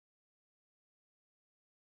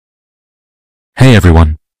Hey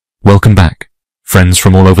everyone, welcome back, friends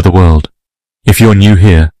from all over the world. If you're new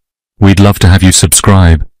here, we'd love to have you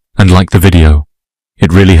subscribe and like the video.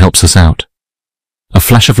 It really helps us out. A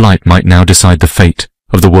flash of light might now decide the fate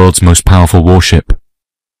of the world's most powerful warship.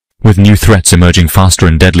 With new threats emerging faster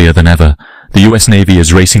and deadlier than ever, the US Navy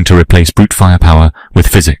is racing to replace brute firepower with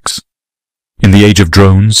physics. In the age of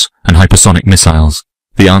drones and hypersonic missiles,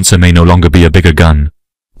 the answer may no longer be a bigger gun,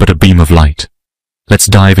 but a beam of light. Let's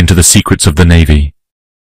dive into the secrets of the Navy.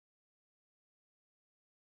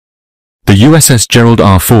 The USS Gerald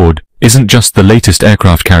R. Ford isn't just the latest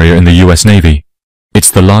aircraft carrier in the US Navy. It's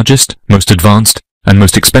the largest, most advanced, and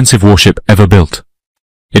most expensive warship ever built.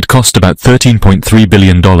 It cost about $13.3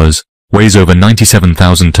 billion, weighs over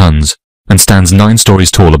 97,000 tons, and stands 9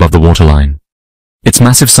 stories tall above the waterline. Its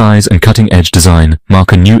massive size and cutting-edge design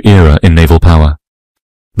mark a new era in naval power.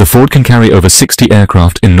 The Ford can carry over 60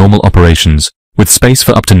 aircraft in normal operations, with space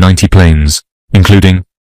for up to 90 planes, including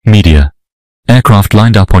media. Aircraft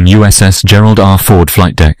lined up on USS Gerald R. Ford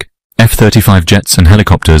flight deck, F-35 jets and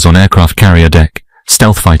helicopters on aircraft carrier deck,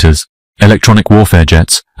 stealth fighters, electronic warfare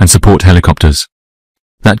jets, and support helicopters.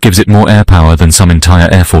 That gives it more air power than some entire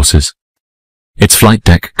air forces. Its flight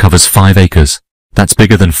deck covers 5 acres, that's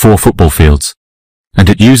bigger than 4 football fields, and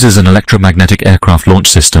it uses an electromagnetic aircraft launch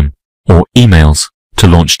system, or EMALS, to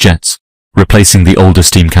launch jets, replacing the older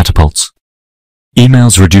steam catapults.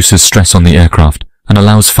 EMALS reduces stress on the aircraft and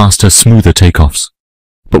allows faster, smoother takeoffs.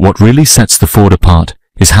 But what really sets the Ford apart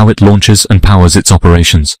is how it launches and powers its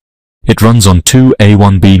operations. It runs on 2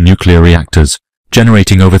 A1B nuclear reactors,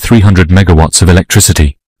 generating over 300 megawatts of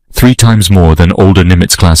electricity, 3 times more than older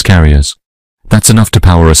Nimitz-class carriers. That's enough to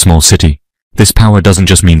power a small city. This power doesn't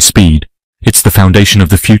just mean speed, it's the foundation of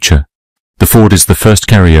the future. The Ford is the first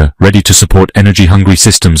carrier ready to support energy-hungry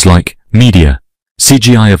systems like media,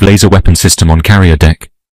 CGI of laser weapon system on carrier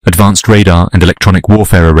deck, advanced radar and electronic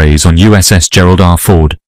warfare arrays on USS Gerald R.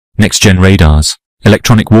 Ford, next-gen radars,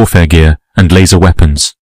 electronic warfare gear, and laser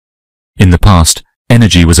weapons. In the past,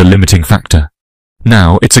 energy was a limiting factor.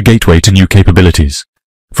 Now it's a gateway to new capabilities.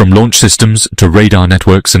 From launch systems to radar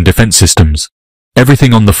networks and defense systems,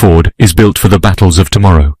 everything on the Ford is built for the battles of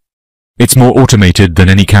tomorrow. It's more automated than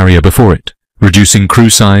any carrier before it, reducing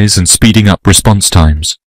crew size and speeding up response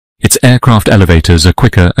times. Its aircraft elevators are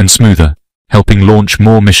quicker and smoother, helping launch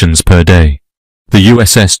more missions per day. The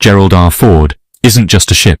USS Gerald R. Ford isn't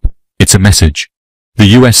just a ship, it's a message. The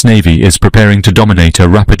US Navy is preparing to dominate a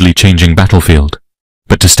rapidly changing battlefield.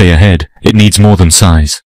 But to stay ahead, it needs more than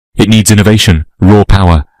size. It needs innovation, raw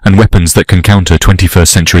power, and weapons that can counter 21st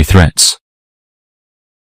century threats.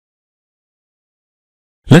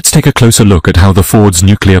 Let's take a closer look at how the Ford's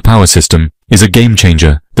nuclear power system is a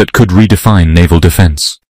game-changer that could redefine naval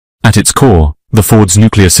defense. At its core, the Ford's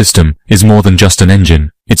nuclear system is more than just an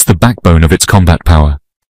engine, it's the backbone of its combat power.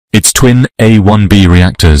 Its twin A1B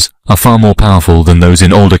reactors are far more powerful than those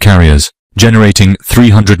in older carriers, generating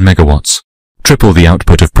 300 megawatts, triple the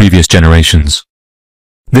output of previous generations.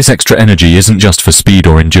 This extra energy isn't just for speed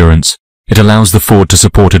or endurance, it allows the Ford to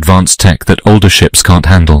support advanced tech that older ships can't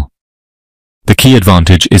handle. The key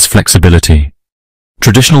advantage is flexibility.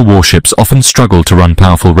 Traditional warships often struggle to run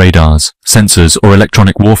powerful radars, sensors, or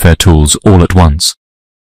electronic warfare tools all at once.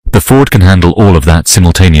 The Ford can handle all of that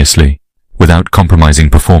simultaneously, without compromising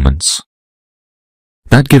performance.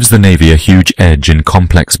 That gives the Navy a huge edge in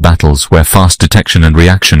complex battles where fast detection and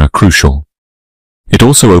reaction are crucial. It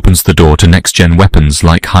also opens the door to next-gen weapons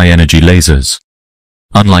like high-energy lasers.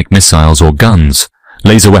 Unlike missiles or guns,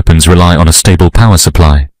 laser weapons rely on a stable power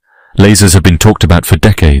supply. Lasers have been talked about for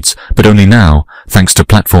decades, but only now, thanks to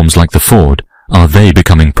platforms like the Ford, are they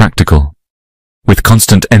becoming practical. With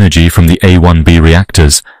constant energy from the A1B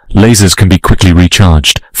reactors, lasers can be quickly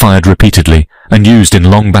recharged, fired repeatedly, and used in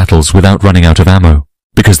long battles without running out of ammo,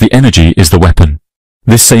 because the energy is the weapon.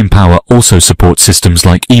 This same power also supports systems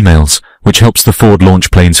like EMALS, which helps the Ford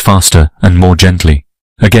launch planes faster and more gently.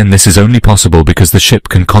 Again, this is only possible because the ship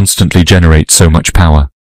can constantly generate so much power.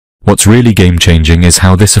 What's really game-changing is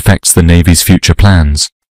how this affects the Navy's future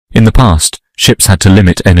plans. In the past, ships had to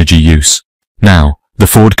limit energy use. Now, the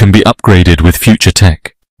Ford can be upgraded with future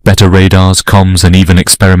tech, better radars, comms, and even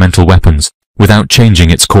experimental weapons, without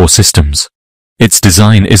changing its core systems. Its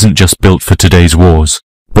design isn't just built for today's wars,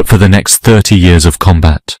 but for the next 30 years of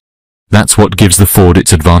combat. That's what gives the Ford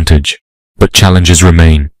its advantage. But challenges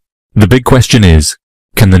remain. The big question is,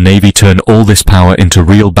 can the Navy turn all this power into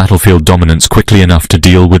real battlefield dominance quickly enough to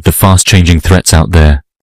deal with the fast-changing threats out there?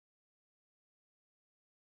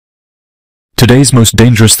 Today's most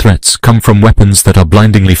dangerous threats come from weapons that are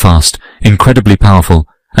blindingly fast, incredibly powerful,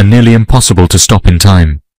 and nearly impossible to stop in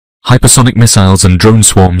time. Hypersonic missiles and drone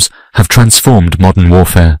swarms have transformed modern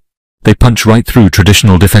warfare. They punch right through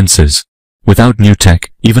traditional defenses. Without new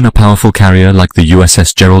tech, even a powerful carrier like the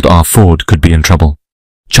USS Gerald R Ford could be in trouble.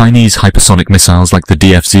 Chinese hypersonic missiles like the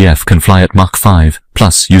DFZF can fly at Mach 5,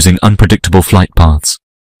 plus using unpredictable flight paths.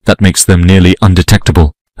 That makes them nearly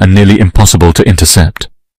undetectable and nearly impossible to intercept.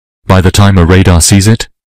 By the time a radar sees it,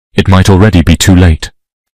 it might already be too late.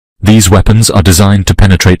 These weapons are designed to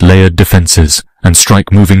penetrate layered defenses and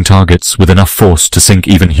strike moving targets with enough force to sink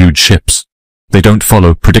even huge ships. They don't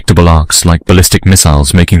follow predictable arcs like ballistic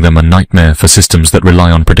missiles, making them a nightmare for systems that rely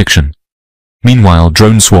on prediction. Meanwhile,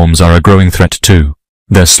 drone swarms are a growing threat too.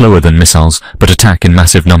 They're slower than missiles, but attack in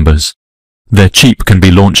massive numbers. They're cheap, can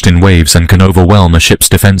be launched in waves, and can overwhelm a ship's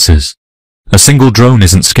defenses. A single drone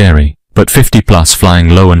isn't scary, but 50 plus flying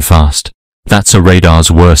low and fast. That's a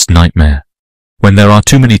radar's worst nightmare. When there are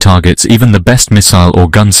too many targets, even the best missile or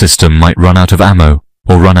gun system might run out of ammo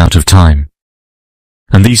or run out of time.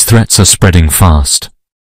 And these threats are spreading fast.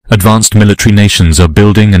 Advanced military nations are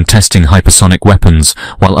building and testing hypersonic weapons,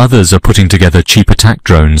 while others are putting together cheap attack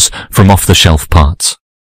drones from off-the-shelf parts.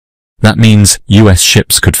 That means US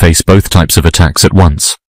ships could face both types of attacks at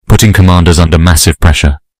once, putting commanders under massive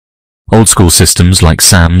pressure. Old-school systems like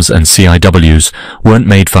SAMs and CIWs weren't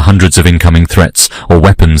made for hundreds of incoming threats or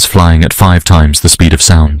weapons flying at 5 times the speed of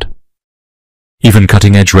sound. Even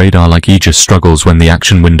cutting-edge radar like Aegis struggles when the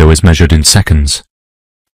action window is measured in seconds.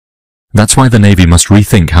 That's why the Navy must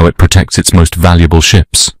rethink how it protects its most valuable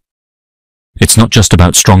ships. It's not just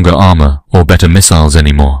about stronger armor or better missiles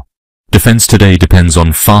anymore. Defense today depends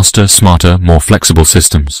on faster, smarter, more flexible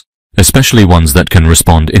systems, especially ones that can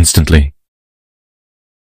respond instantly.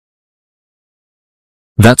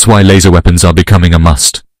 That's why laser weapons are becoming a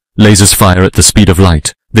must. Lasers fire at the speed of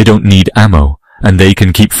light, they don't need ammo, and they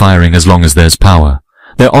can keep firing as long as there's power.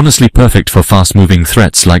 They're honestly perfect for fast-moving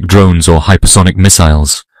threats like drones or hypersonic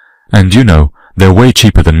missiles. And you know, they're way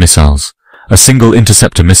cheaper than missiles. A single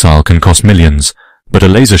interceptor missile can cost millions, but a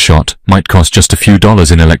laser shot might cost just a few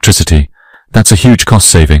dollars in electricity. That's a huge cost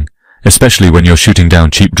saving, especially when you're shooting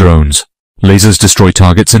down cheap drones. Lasers destroy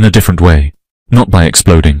targets in a different way, not by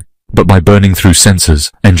exploding, but by burning through sensors,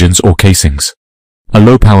 engines, or casings. A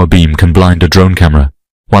low-power beam can blind a drone camera,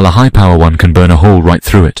 while a high-power one can burn a hole right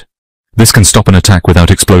through it. This can stop an attack without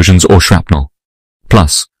explosions or shrapnel.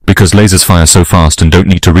 Plus, because lasers fire so fast and don't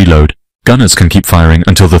need to reload, gunners can keep firing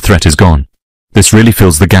until the threat is gone. This really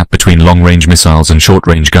fills the gap between long-range missiles and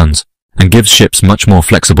short-range guns, and gives ships much more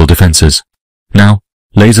flexible defenses. Now,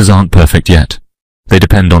 lasers aren't perfect yet. They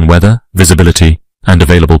depend on weather, visibility, and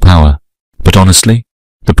available power. But honestly,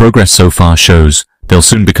 the progress so far shows they'll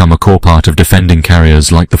soon become a core part of defending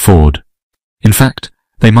carriers like the Ford. In fact,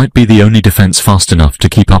 they might be the only defense fast enough to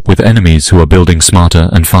keep up with enemies who are building smarter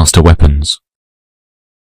and faster weapons.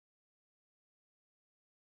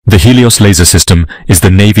 The Helios laser system is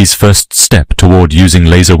the Navy's first step toward using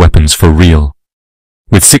laser weapons for real.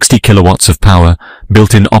 With 60 kilowatts of power,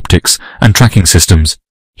 built-in optics, and tracking systems,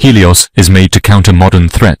 Helios is made to counter modern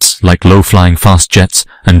threats like low-flying fast jets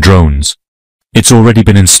and drones. It's already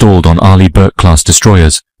been installed on Arleigh Burke-class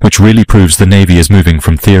destroyers, which really proves the Navy is moving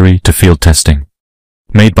from theory to field testing.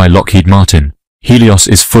 Made by Lockheed Martin, Helios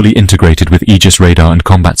is fully integrated with Aegis radar and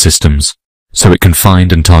combat systems, so it can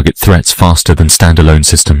find and target threats faster than standalone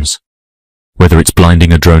systems. Whether it's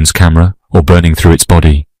blinding a drone's camera or burning through its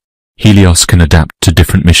body, Helios can adapt to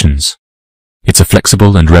different missions. It's a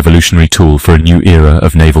flexible and revolutionary tool for a new era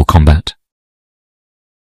of naval combat.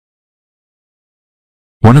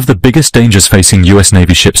 One of the biggest dangers facing US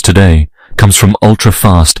Navy ships today comes from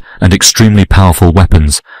ultra-fast and extremely powerful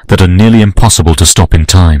weapons that are nearly impossible to stop in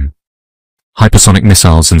time. Hypersonic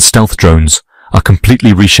missiles and stealth drones are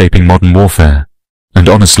completely reshaping modern warfare, and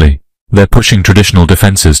honestly, they're pushing traditional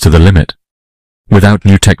defenses to the limit. Without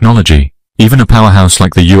new technology, even a powerhouse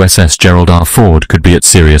like the USS Gerald R Ford could be at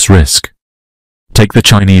serious risk. Take the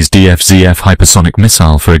Chinese DFZF hypersonic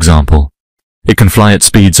missile, for example. It can fly at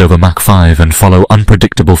speeds over Mach 5 and follow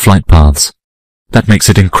unpredictable flight paths. That makes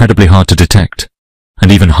it incredibly hard to detect,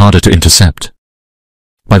 and even harder to intercept.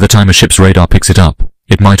 By the time a ship's radar picks it up,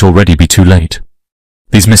 it might already be too late.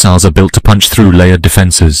 These missiles are built to punch through layered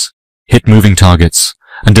defenses, hit moving targets,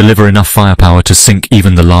 and deliver enough firepower to sink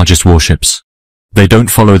even the largest warships. They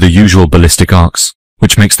don't follow the usual ballistic arcs,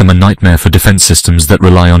 which makes them a nightmare for defense systems that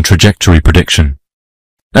rely on trajectory prediction.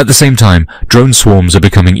 At the same time, drone swarms are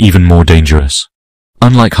becoming even more dangerous.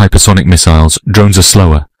 Unlike hypersonic missiles, drones are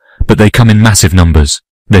slower, but they come in massive numbers.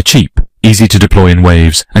 They're cheap, easy to deploy in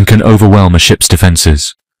waves, and can overwhelm a ship's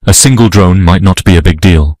defenses. A single drone might not be a big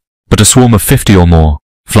deal, but a swarm of 50 or more,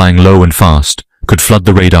 flying low and fast, could flood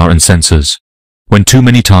the radar and sensors. When too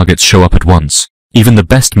many targets show up at once, even the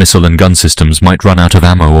best missile and gun systems might run out of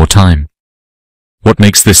ammo or time. What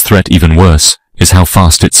makes this threat even worse is how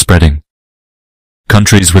fast it's spreading.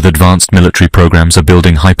 Countries with advanced military programs are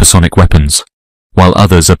building hypersonic weapons, while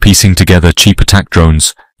others are piecing together cheap attack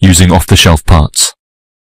drones using off-the-shelf parts.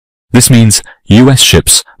 This means US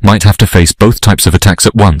ships might have to face both types of attacks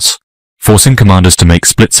at once, forcing commanders to make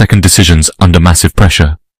split-second decisions under massive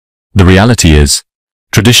pressure. The reality is,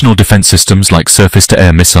 traditional defense systems like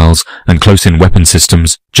surface-to-air missiles and close-in weapon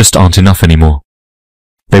systems just aren't enough anymore.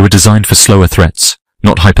 They were designed for slower threats,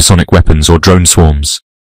 not hypersonic weapons or drone swarms.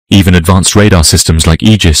 Even advanced radar systems like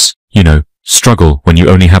Aegis, struggle when you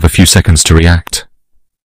only have a few seconds to react.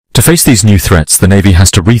 To face these new threats, the Navy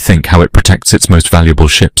has to rethink how it protects its most valuable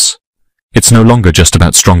ships. It's no longer just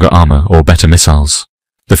about stronger armor or better missiles.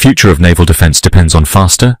 The future of naval defense depends on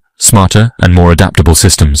faster, smarter, and more adaptable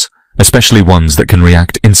systems, especially ones that can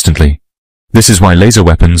react instantly. This is why laser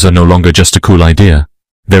weapons are no longer just a cool idea.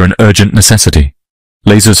 They're an urgent necessity.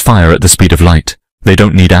 Lasers fire at the speed of light. They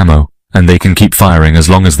don't need ammo, and they can keep firing as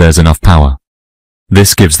long as there's enough power.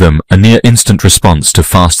 This gives them a near-instant response to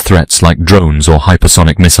fast threats like drones or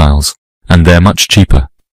hypersonic missiles, and they're much cheaper.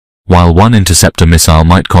 While one interceptor missile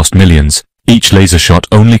might cost millions, each laser shot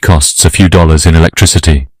only costs a few dollars in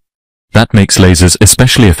electricity. That makes lasers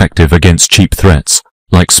especially effective against cheap threats,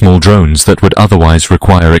 like small drones that would otherwise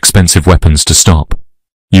require expensive weapons to stop.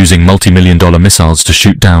 Using multi-million-dollar missiles to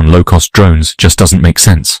shoot down low-cost drones just doesn't make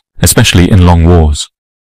sense, especially in long wars.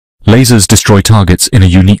 Lasers destroy targets in a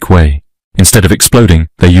unique way. Instead of exploding,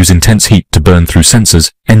 they use intense heat to burn through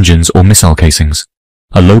sensors, engines, or missile casings.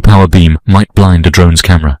 A low-power beam might blind a drone's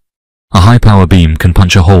camera. A high-power beam can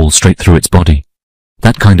punch a hole straight through its body.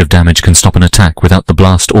 That kind of damage can stop an attack without the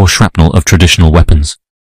blast or shrapnel of traditional weapons.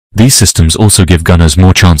 These systems also give gunners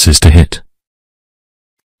more chances to hit.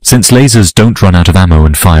 Since lasers don't run out of ammo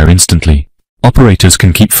and fire instantly, operators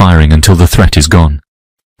can keep firing until the threat is gone.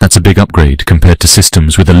 That's a big upgrade compared to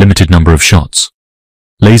systems with a limited number of shots.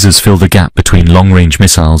 Lasers fill the gap between long-range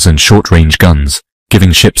missiles and short-range guns,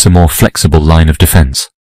 giving ships a more flexible line of defense.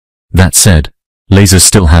 That said, lasers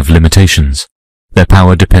still have limitations. Their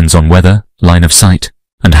power depends on weather, line of sight,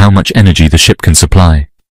 and how much energy the ship can supply.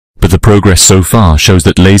 But the progress so far shows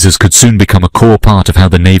that lasers could soon become a core part of how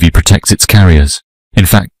the Navy protects its carriers. In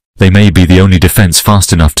fact, they may be the only defense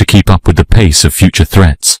fast enough to keep up with the pace of future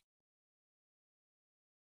threats.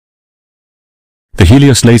 The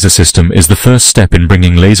Helios laser system is the first step in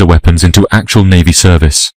bringing laser weapons into actual Navy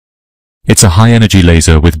service. It's a high-energy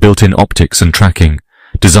laser with built-in optics and tracking,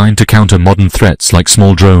 designed to counter modern threats like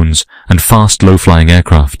small drones and fast, low-flying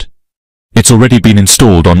aircraft. It's already been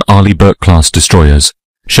installed on Arleigh Burke-class destroyers,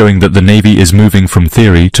 showing that the Navy is moving from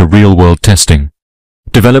theory to real-world testing.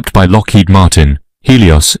 Developed by Lockheed Martin,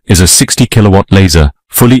 Helios is a 60-kilowatt laser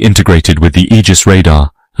fully integrated with the Aegis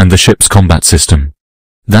radar and the ship's combat system.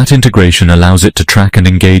 That integration allows it to track and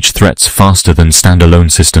engage threats faster than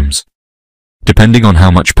standalone systems. Depending on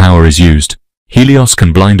how much power is used, Helios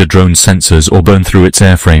can blind a drone's sensors or burn through its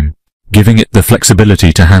airframe, giving it the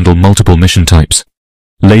flexibility to handle multiple mission types.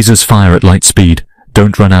 Lasers fire at light speed,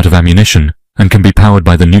 don't run out of ammunition, and can be powered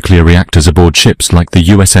by the nuclear reactors aboard ships like the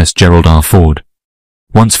USS Gerald R.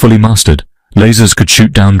 Once fully mastered, lasers could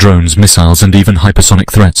shoot down drones, missiles, and even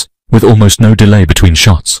hypersonic threats, with almost no delay between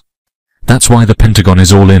shots. That's why the Pentagon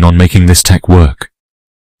is all in on making this tech work.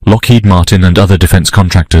 Lockheed Martin and other defense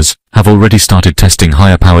contractors have already started testing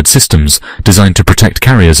higher-powered systems designed to protect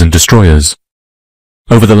carriers and destroyers.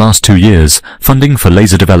 Over the last 2 years, funding for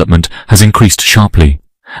laser development has increased sharply,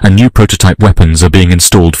 and new prototype weapons are being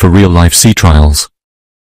installed for real-life sea trials.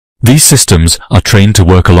 These systems are trained to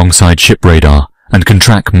work alongside ship radar and can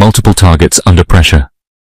track multiple targets under pressure.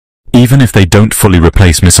 Even if they don't fully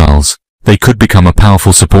replace missiles, they could become a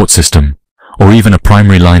powerful support system, or even a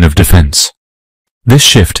primary line of defense. This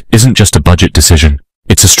shift isn't just a budget decision,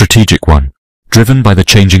 it's a strategic one, driven by the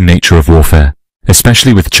changing nature of warfare,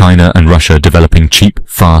 especially with China and Russia developing cheap,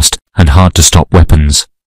 fast, and hard-to-stop weapons.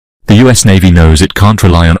 The US Navy knows it can't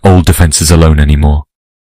rely on old defenses alone anymore.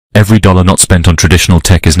 Every dollar not spent on traditional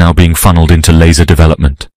tech is now being funneled into laser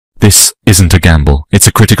development. This isn't a gamble, it's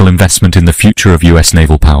a critical investment in the future of US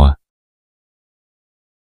naval power.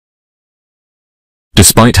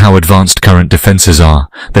 Despite how advanced current defenses are,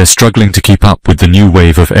 they're struggling to keep up with the new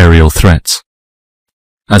wave of aerial threats.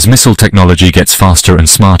 As missile technology gets faster and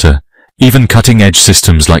smarter, even cutting-edge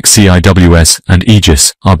systems like CIWS and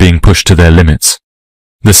Aegis are being pushed to their limits.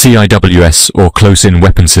 The CIWS, or Close-In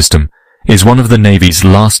Weapon System, is one of the Navy's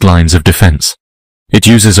last lines of defense. It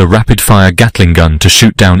uses a rapid-fire Gatling gun to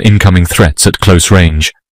shoot down incoming threats at close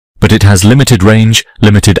range, but it has limited range,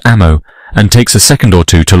 limited ammo, and takes a second or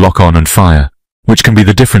two to lock on and fire, which can be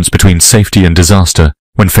the difference between safety and disaster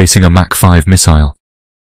when facing a Mach 5 missile.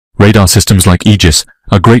 Radar systems like Aegis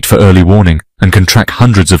are great for early warning and can track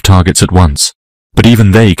hundreds of targets at once, but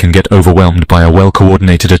even they can get overwhelmed by a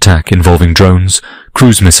well-coordinated attack involving drones,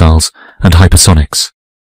 cruise missiles, and hypersonics.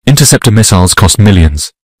 Interceptor missiles cost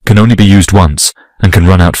millions, can only be used once, and can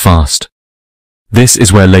run out fast. This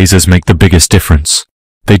is where lasers make the biggest difference.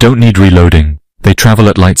 They don't need reloading, they travel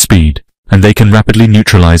at light speed, and they can rapidly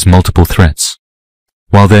neutralize multiple threats.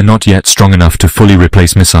 While they're not yet strong enough to fully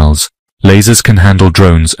replace missiles, lasers can handle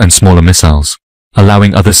drones and smaller missiles,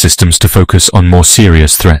 allowing other systems to focus on more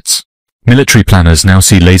serious threats. Military planners now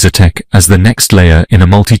see laser tech as the next layer in a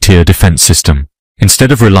multi-tier defense system.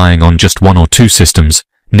 Instead of relying on just one or two systems,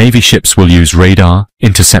 Navy ships will use radar,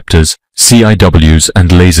 interceptors, CIWs,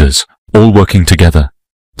 and lasers, all working together.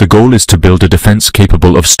 The goal is to build a defense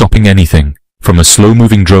capable of stopping anything, from a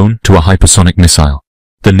slow-moving drone to a hypersonic missile.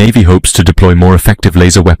 The Navy hopes to deploy more effective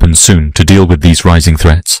laser weapons soon to deal with these rising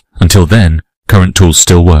threats. Until then, current tools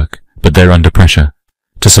still work, but they're under pressure.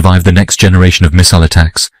 To survive the next generation of missile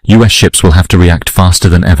attacks, US ships will have to react faster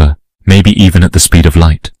than ever, maybe even at the speed of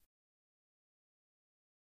light.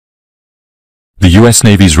 The US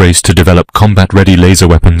Navy's race to develop combat-ready laser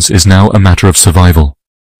weapons is now a matter of survival,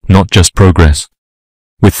 not just progress.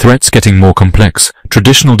 With threats getting more complex,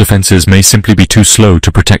 traditional defenses may simply be too slow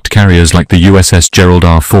to protect carriers like the USS Gerald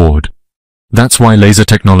R. That's why laser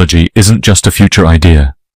technology isn't just a future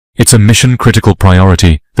idea. It's a mission-critical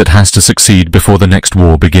priority that has to succeed before the next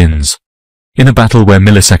war begins. In a battle where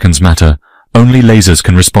milliseconds matter, only lasers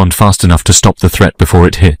can respond fast enough to stop the threat before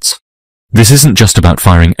it hits. This isn't just about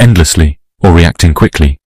firing endlessly or reacting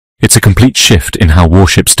quickly. It's a complete shift in how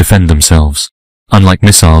warships defend themselves. Unlike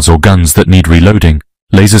missiles or guns that need reloading,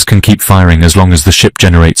 lasers can keep firing as long as the ship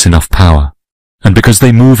generates enough power. And because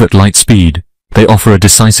they move at light speed, they offer a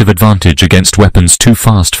decisive advantage against weapons too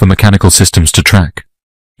fast for mechanical systems to track.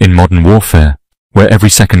 In modern warfare, where every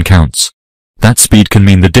second counts, that speed can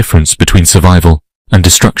mean the difference between survival and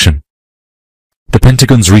destruction. The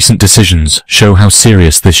Pentagon's recent decisions show how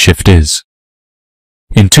serious this shift is.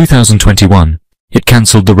 In 2021, it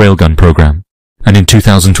cancelled the railgun program, and in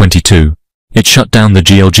 2022, it shut down the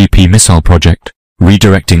GLGP missile project,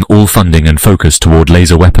 redirecting all funding and focus toward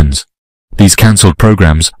laser weapons. These cancelled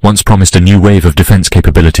programs once promised a new wave of defense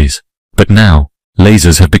capabilities, but now,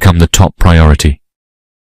 lasers have become the top priority.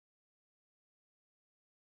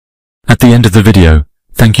 At the end of the video,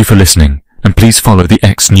 thank you for listening, and please follow the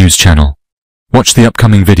X News channel. Watch the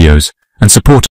upcoming videos, and support